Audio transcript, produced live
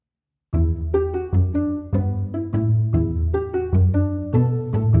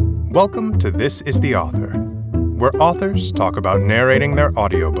Welcome to This is the Author, where authors talk about narrating their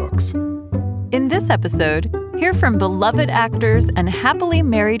audiobooks. In this episode, hear from beloved actors and happily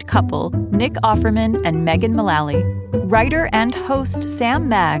married couple Nick Offerman and Megan Mullally, writer and host Sam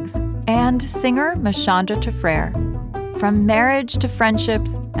Maggs, and singer Mashonda Tifrere. From marriage to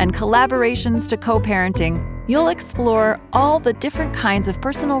friendships and collaborations to co-parenting, you'll explore all the different kinds of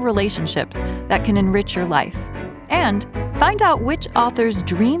personal relationships that can enrich your life. And find out which author's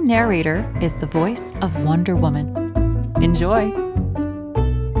dream narrator is the voice of Wonder Woman. Enjoy!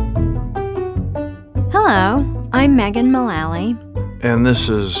 Hello, I'm Megan Mullally. And this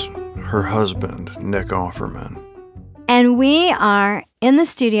is her husband, Nick Offerman. And we are in the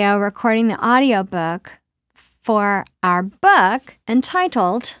studio recording the audiobook for our book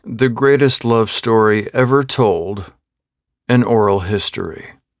entitled The Greatest Love Story Ever Told, an Oral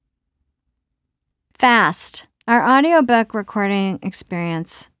History. Fast. Our audiobook recording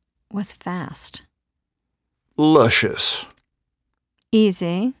experience was fast. Luscious.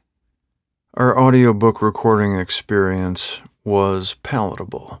 Easy. Our audiobook recording experience was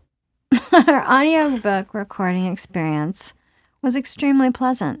palatable. Our audiobook recording experience was extremely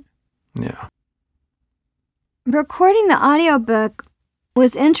pleasant. Yeah. Recording the audiobook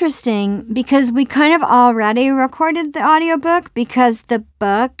was interesting because we kind of already recorded the audiobook because the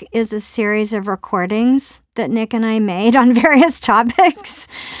book is a series of recordings that Nick and I made on various topics.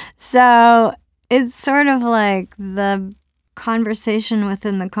 So it's sort of like the conversation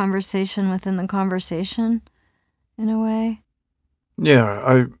within the conversation within the conversation, in a way.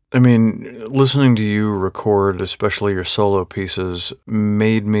 Yeah, I mean, listening to you record, especially your solo pieces,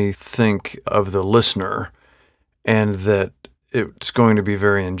 made me think of the listener and that it's going to be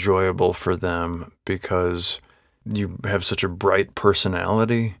very enjoyable for them because you have such a bright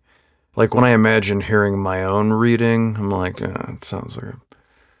personality. Like when I imagine hearing my own reading, I'm like, it sounds like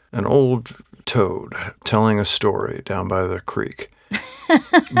an old toad telling a story down by the creek.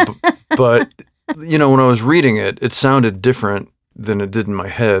 But, you know, when I was reading it, it sounded different than it did in my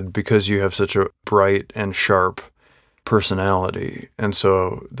head because you have such a bright and sharp personality. And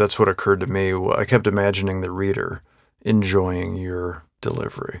so that's what occurred to me. I kept imagining the reader enjoying your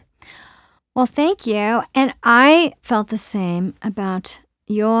delivery. Well, thank you. And I felt the same about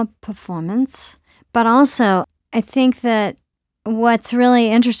your performance, but also I think that what's really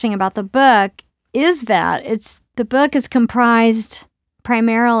interesting about the book is that the book is comprised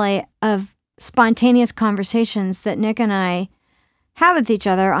primarily of spontaneous conversations that Nick and I have with each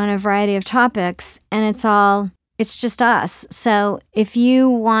other on a variety of topics, and it's just us. So if you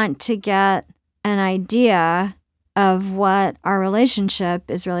want to get an idea of what our relationship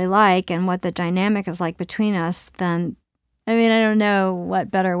is really like and what the dynamic is like between us, then I don't know what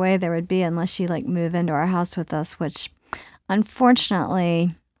better way there would be unless you move into our house with us, which unfortunately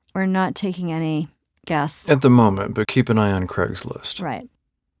we're not taking any guests. At the moment, but keep an eye on Craigslist. Right.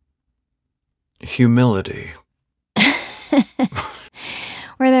 Humility.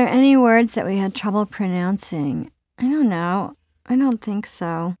 Were there any words that we had trouble pronouncing? I don't know. I don't think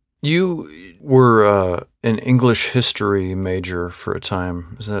so. You were an English history major for a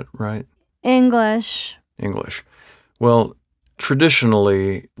time, is that right? English. Well,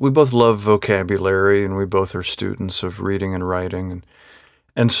 traditionally, we both love vocabulary and we both are students of reading and writing.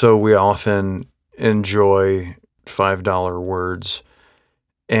 And so we often enjoy $5 words.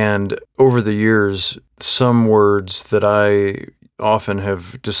 And over the years, some words that I often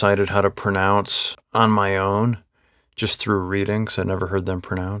have decided how to pronounce on my own, just through reading, because I never heard them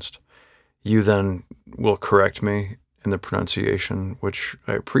pronounced. You then will correct me in the pronunciation, which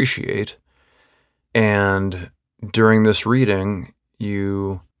I appreciate. And during this reading,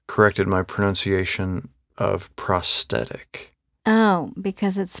 you corrected my pronunciation of prosthetic. Oh,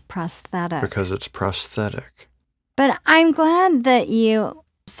 because it's prosthetic. But I'm glad that you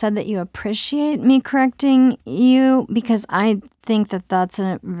said that you appreciate me correcting you, because I think that that's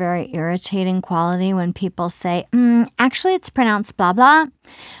a very irritating quality when people say, actually it's pronounced blah, blah.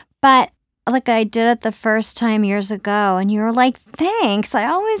 But like I did it the first time years ago, and you were like, thanks. I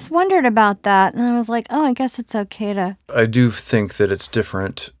always wondered about that. And I was like, oh, I guess it's okay to. I do think that it's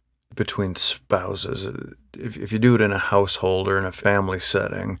different between spouses. If you do it in a household or in a family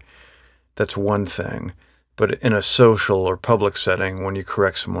setting, that's one thing. But in a social or public setting, when you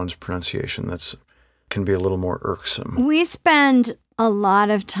correct someone's pronunciation, that can be a little more irksome. We spend a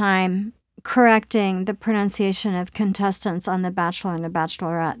lot of time correcting the pronunciation of contestants on The Bachelor and The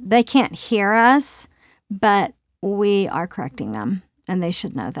Bachelorette. They can't hear us, but we are correcting them, and they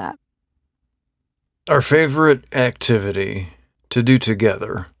should know that. Our favorite activity to do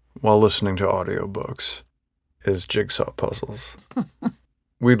together while listening to audiobooks is jigsaw puzzles.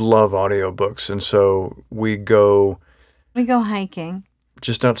 We love audiobooks, and so we go hiking.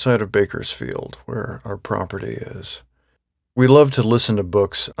 just outside of Bakersfield, where our property is. We love to listen to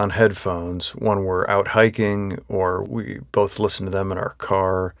books on headphones when we're out hiking, or we both listen to them in our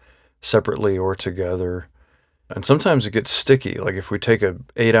car, separately or together. And sometimes it gets sticky, like if we take a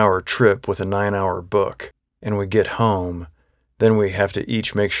 8-hour trip with a 9-hour book and we get home, then we have to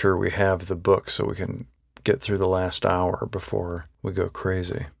each make sure we have the book so we can get through the last hour before we go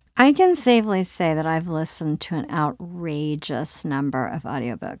crazy. I can safely say that I've listened to an outrageous number of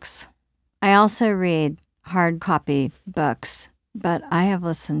audiobooks. I also read hard copy books, but I have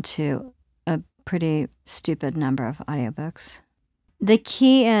listened to a pretty stupid number of audiobooks. The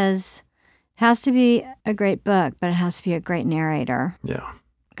key is, it has to be a great book, but it has to be a great narrator. Yeah.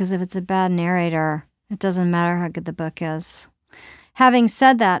 Because if it's a bad narrator, it doesn't matter how good the book is. Having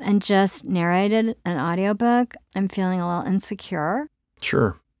said that, and just narrated an audiobook, I'm feeling a little insecure.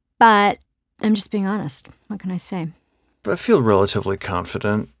 Sure. But I'm just being honest. What can I say? I feel relatively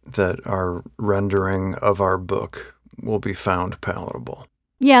confident that our rendering of our book will be found palatable.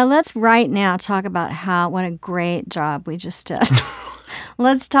 Yeah, let's right now talk about what a great job we just did.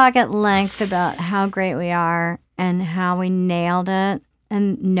 Let's talk at length about how great we are and how we nailed it.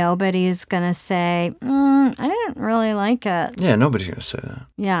 And nobody's going to say, I didn't really like it. Yeah, nobody's going to say that.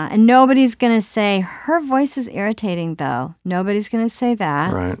 Yeah, and nobody's going to say, her voice is irritating, though. Nobody's going to say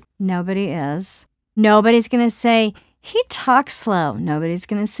that. Right. Nobody is. Nobody's going to say, he talks slow. Nobody's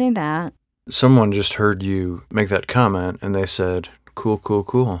going to say that. Someone just heard you make that comment, and they said, cool, cool,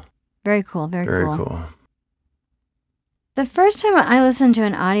 cool. Very cool, very cool. The first time I listened to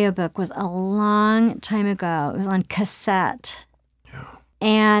an audiobook was a long time ago. It was on cassette. Yeah.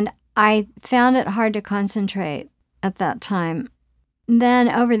 And I found it hard to concentrate at that time. Then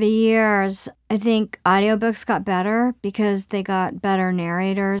over the years, I think audiobooks got better because they got better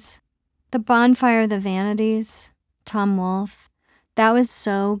narrators. The Bonfire of the Vanities, Tom Wolfe, that was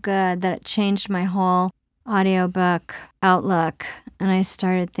so good that it changed my whole audiobook outlook. And I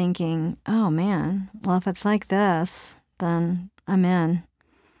started thinking, oh man, well, if it's like this, then I'm in.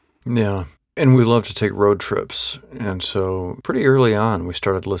 Yeah. And we love to take road trips. And so pretty early on, we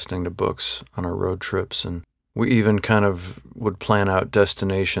started listening to books on our road trips. And we even kind of would plan out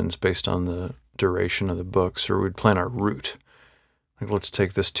destinations based on the duration of the books, or we'd plan our route. Like, let's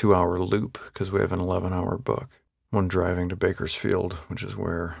take this 2-hour loop because we have an 11-hour book when driving to Bakersfield, which is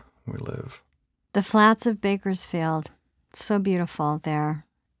where we live. The flats of Bakersfield. So beautiful there.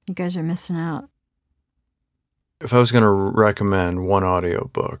 You guys are missing out. If I was going to recommend one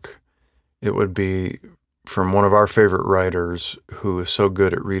audiobook, it would be from one of our favorite writers who is so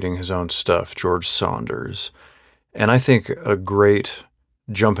good at reading his own stuff, George Saunders. And I think a great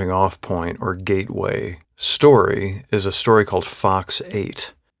jumping off point or gateway story is a story called Fox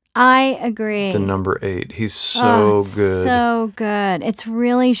 8. I agree. The number 8. He's so good. So good. It's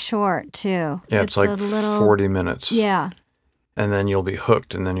really short, too. Yeah, it's like a little, 40 minutes. Yeah. And then you'll be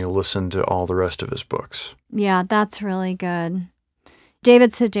hooked, and then you'll listen to all the rest of his books. Yeah, that's really good.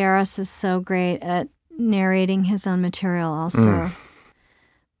 David Sedaris is so great at narrating his own material also.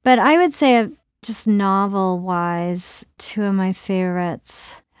 But I would say, just novel-wise, two of my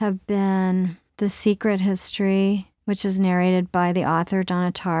favorites have been The Secret History, which is narrated by the author,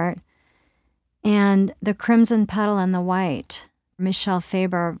 Donna Tartt, and The Crimson Petal and the White, Michelle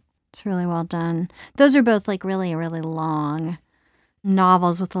Faber. It's really well done. Those are both like really, really long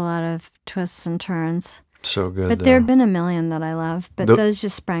novels with a lot of twists and turns. So good. But there have been a million that I love, but those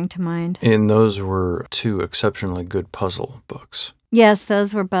just sprang to mind. And those were two exceptionally good puzzle books. Yes,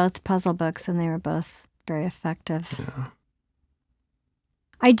 those were both puzzle books, and they were both very effective. Yeah.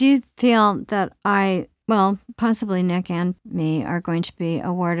 I do feel that possibly Nick and me are going to be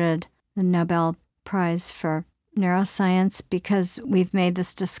awarded the Nobel Prize for neuroscience because we've made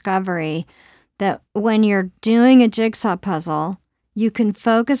this discovery that when you're doing a jigsaw puzzle, you can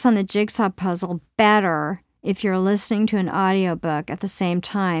focus on the jigsaw puzzle better if you're listening to an audiobook at the same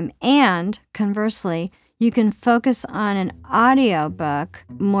time. And conversely, you can focus on an audiobook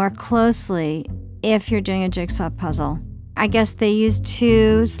more closely if you're doing a jigsaw puzzle. I guess they use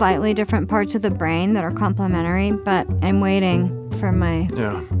two slightly different parts of the brain that are complementary, but I'm waiting for my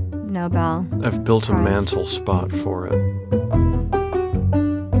Nobel I've built Prize. A mantle spot for it.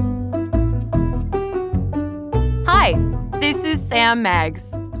 Hi, this is Sam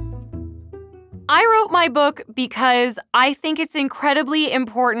Maggs. I wrote my book because I think it's incredibly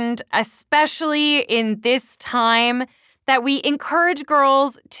important, especially in this time, that we encourage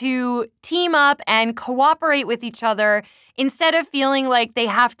girls to team up and cooperate with each other instead of feeling like they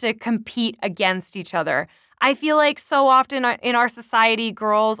have to compete against each other. I feel like so often in our society,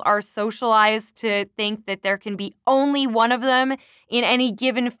 girls are socialized to think that there can be only one of them in any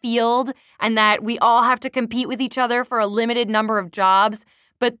given field and that we all have to compete with each other for a limited number of jobs.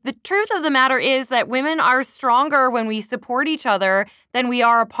 But the truth of the matter is that women are stronger when we support each other than we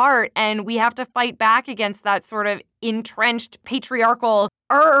are apart, and we have to fight back against that sort of entrenched patriarchal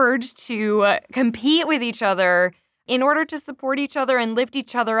urge to compete with each other in order to support each other and lift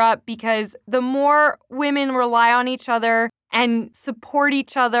each other up, because the more women rely on each other and support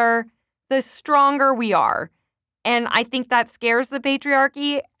each other, the stronger we are. And I think that scares the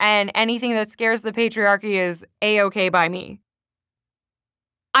patriarchy, and anything that scares the patriarchy is A-okay by me.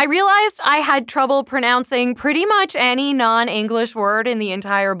 I realized I had trouble pronouncing pretty much any non-English word in the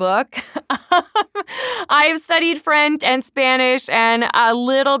entire book. I've studied French and Spanish and a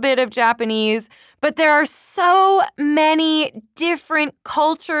little bit of Japanese, but there are so many different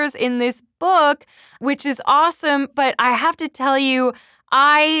cultures in this book, which is awesome. But I have to tell you,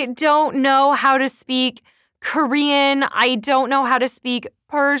 I don't know how to speak Korean. I don't know how to speak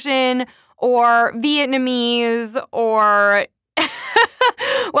Persian or Vietnamese or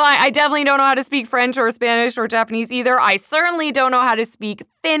well, I definitely don't know how to speak French or Spanish or Japanese either. I certainly don't know how to speak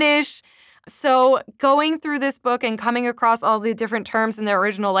Finnish. So going through this book and coming across all the different terms in their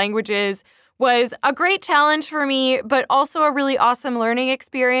original languages was a great challenge for me, but also a really awesome learning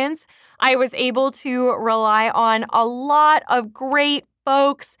experience. I was able to rely on a lot of great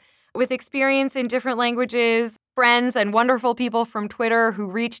folks with experience in different languages, friends and wonderful people from Twitter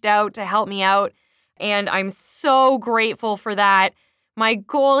who reached out to help me out. And I'm so grateful for that. My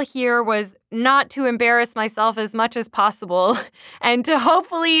goal here was not to embarrass myself as much as possible and to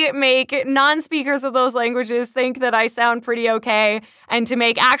hopefully make non-speakers of those languages think that I sound pretty okay, and to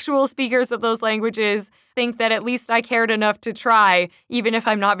make actual speakers of those languages think that at least I cared enough to try, even if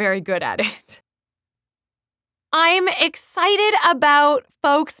I'm not very good at it. I'm excited about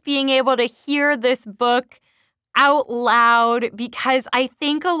folks being able to hear this book out loud because I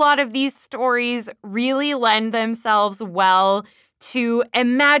think a lot of these stories really lend themselves well to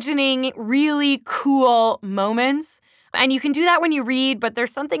imagining really cool moments. And you can do that when you read, but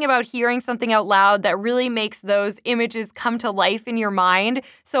there's something about hearing something out loud that really makes those images come to life in your mind.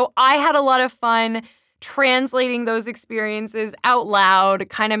 So I had a lot of fun translating those experiences out loud,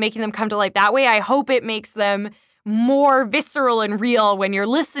 kind of making them come to life that way. I hope it makes them more visceral and real when you're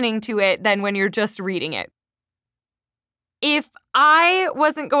listening to it than when you're just reading it. If I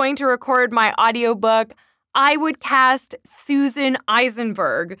wasn't going to record my audiobook, I would cast Susan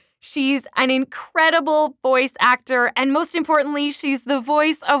Eisenberg. She's an incredible voice actor, and most importantly, she's the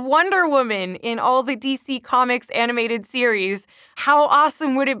voice of Wonder Woman in all the DC Comics animated series. How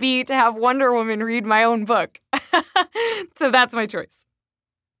awesome would it be to have Wonder Woman read my own book? So that's my choice.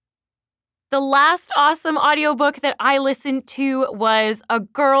 The last awesome audiobook that I listened to was A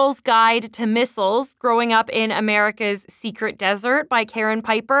Girl's Guide to Missiles, Growing Up in America's Secret Desert by Karen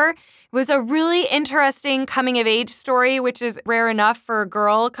Piper. It was a really interesting coming-of-age story, which is rare enough for a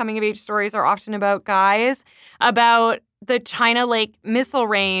girl. Coming-of-age stories are often about guys, about the China Lake missile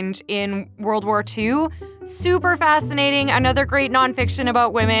range in World War II. Super fascinating. Another great nonfiction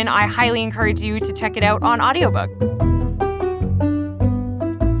about women. I highly encourage you to check it out on audiobook.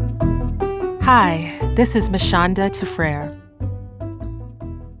 Hi, this is Mashonda Tifrere.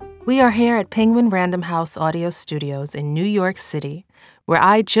 We are here at Penguin Random House Audio Studios in New York City, where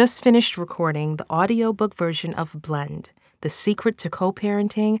I just finished recording the audiobook version of Blend, The Secret to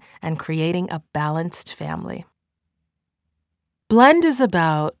Co-Parenting and Creating a Balanced Family. Blend is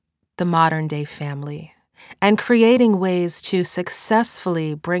about the modern-day family and creating ways to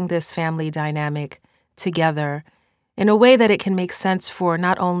successfully bring this family dynamic together in a way that it can make sense for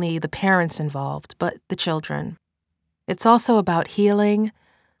not only the parents involved, but the children. It's also about healing,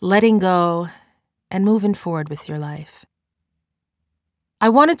 letting go, and moving forward with your life. I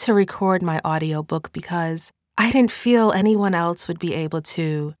wanted to record my audiobook because I didn't feel anyone else would be able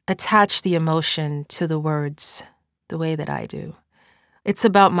to attach the emotion to the words the way that I do. It's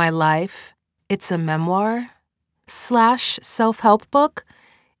about my life. It's a memoir / self-help book,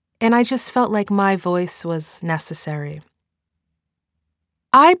 and I just felt like my voice was necessary.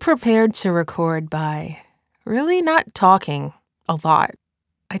 I prepared to record by really not talking a lot.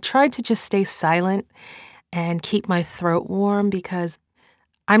 I tried to just stay silent and keep my throat warm because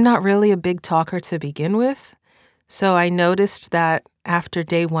I'm not really a big talker to begin with. So I noticed that after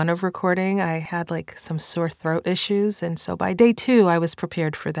day 1 of recording, I had some sore throat issues. And so by day 2, I was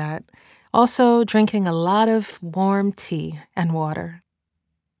prepared for that. Also drinking a lot of warm tea and water.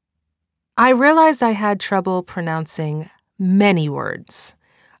 I realized I had trouble pronouncing many words.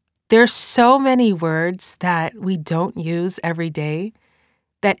 There's so many words that we don't use every day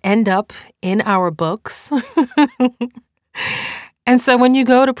that end up in our books. And so when you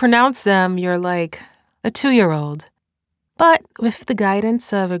go to pronounce them, you're like a 2-year-old. But with the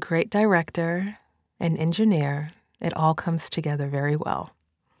guidance of a great director and engineer, it all comes together very well.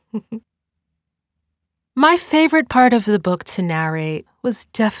 My favorite part of the book to narrate was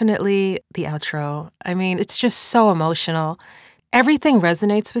definitely the outro. I mean, it's just so emotional. Everything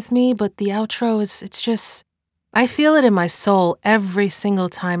resonates with me, but the outro it's just, I feel it in my soul every single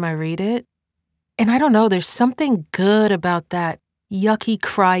time I read it. And I don't know, there's something good about that yucky,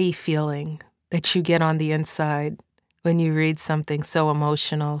 cryy feeling that you get on the inside when you read something so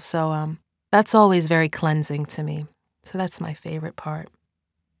emotional. So that's always very cleansing to me. So that's my favorite part.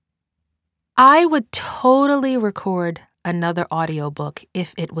 I would totally record another audiobook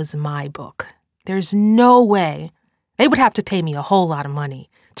if it was my book. There's no way. They would have to pay me a whole lot of money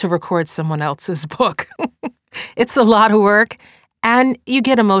to record someone else's book. It's a lot of work, and you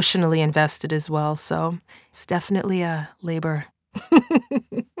get emotionally invested as well, so it's definitely a labor.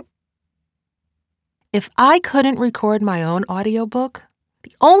 If I couldn't record my own audiobook,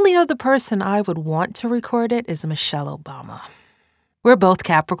 the only other person I would want to record it is Michelle Obama. We're both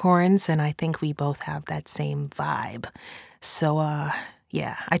Capricorns, and I think we both have that same vibe. So,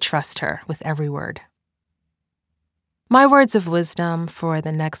 yeah, I trust her with every word. My words of wisdom for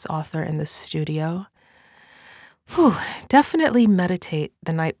the next author in the studio. Definitely meditate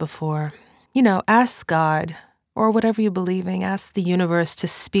the night before. Ask God, or whatever you're believing, ask the universe to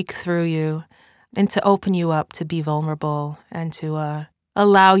speak through you and to open you up to be vulnerable and to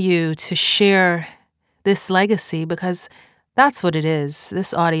allow you to share this legacy, because that's what it is.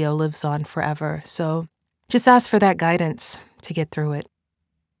 This audio lives on forever. So just ask for that guidance to get through it.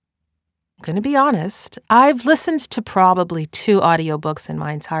 I'm going to be honest. I've listened to probably 2 audiobooks in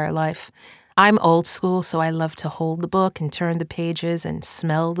my entire life. I'm old school, so I love to hold the book and turn the pages and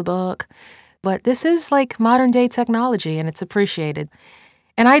smell the book. But this is like modern day technology, and it's appreciated.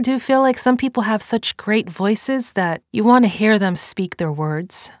 And I do feel like some people have such great voices that you want to hear them speak their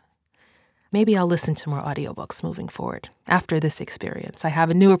words. Maybe I'll listen to more audiobooks moving forward. After this experience, I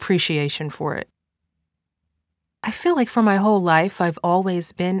have a new appreciation for it. I feel like for my whole life, I've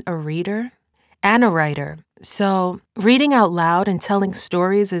always been a reader and a writer. So reading out loud and telling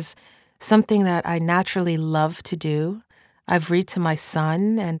stories is something that I naturally love to do. I've read to my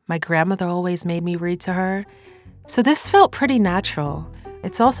son, and my grandmother always made me read to her. So this felt pretty natural.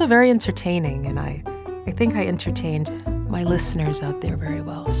 It's also very entertaining, and I think I entertained my listeners out there very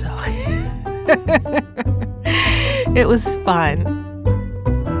well, so it was fun.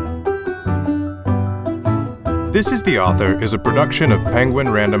 This is the Author is a production of Penguin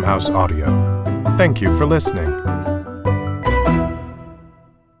Random House Audio. Thank you for listening.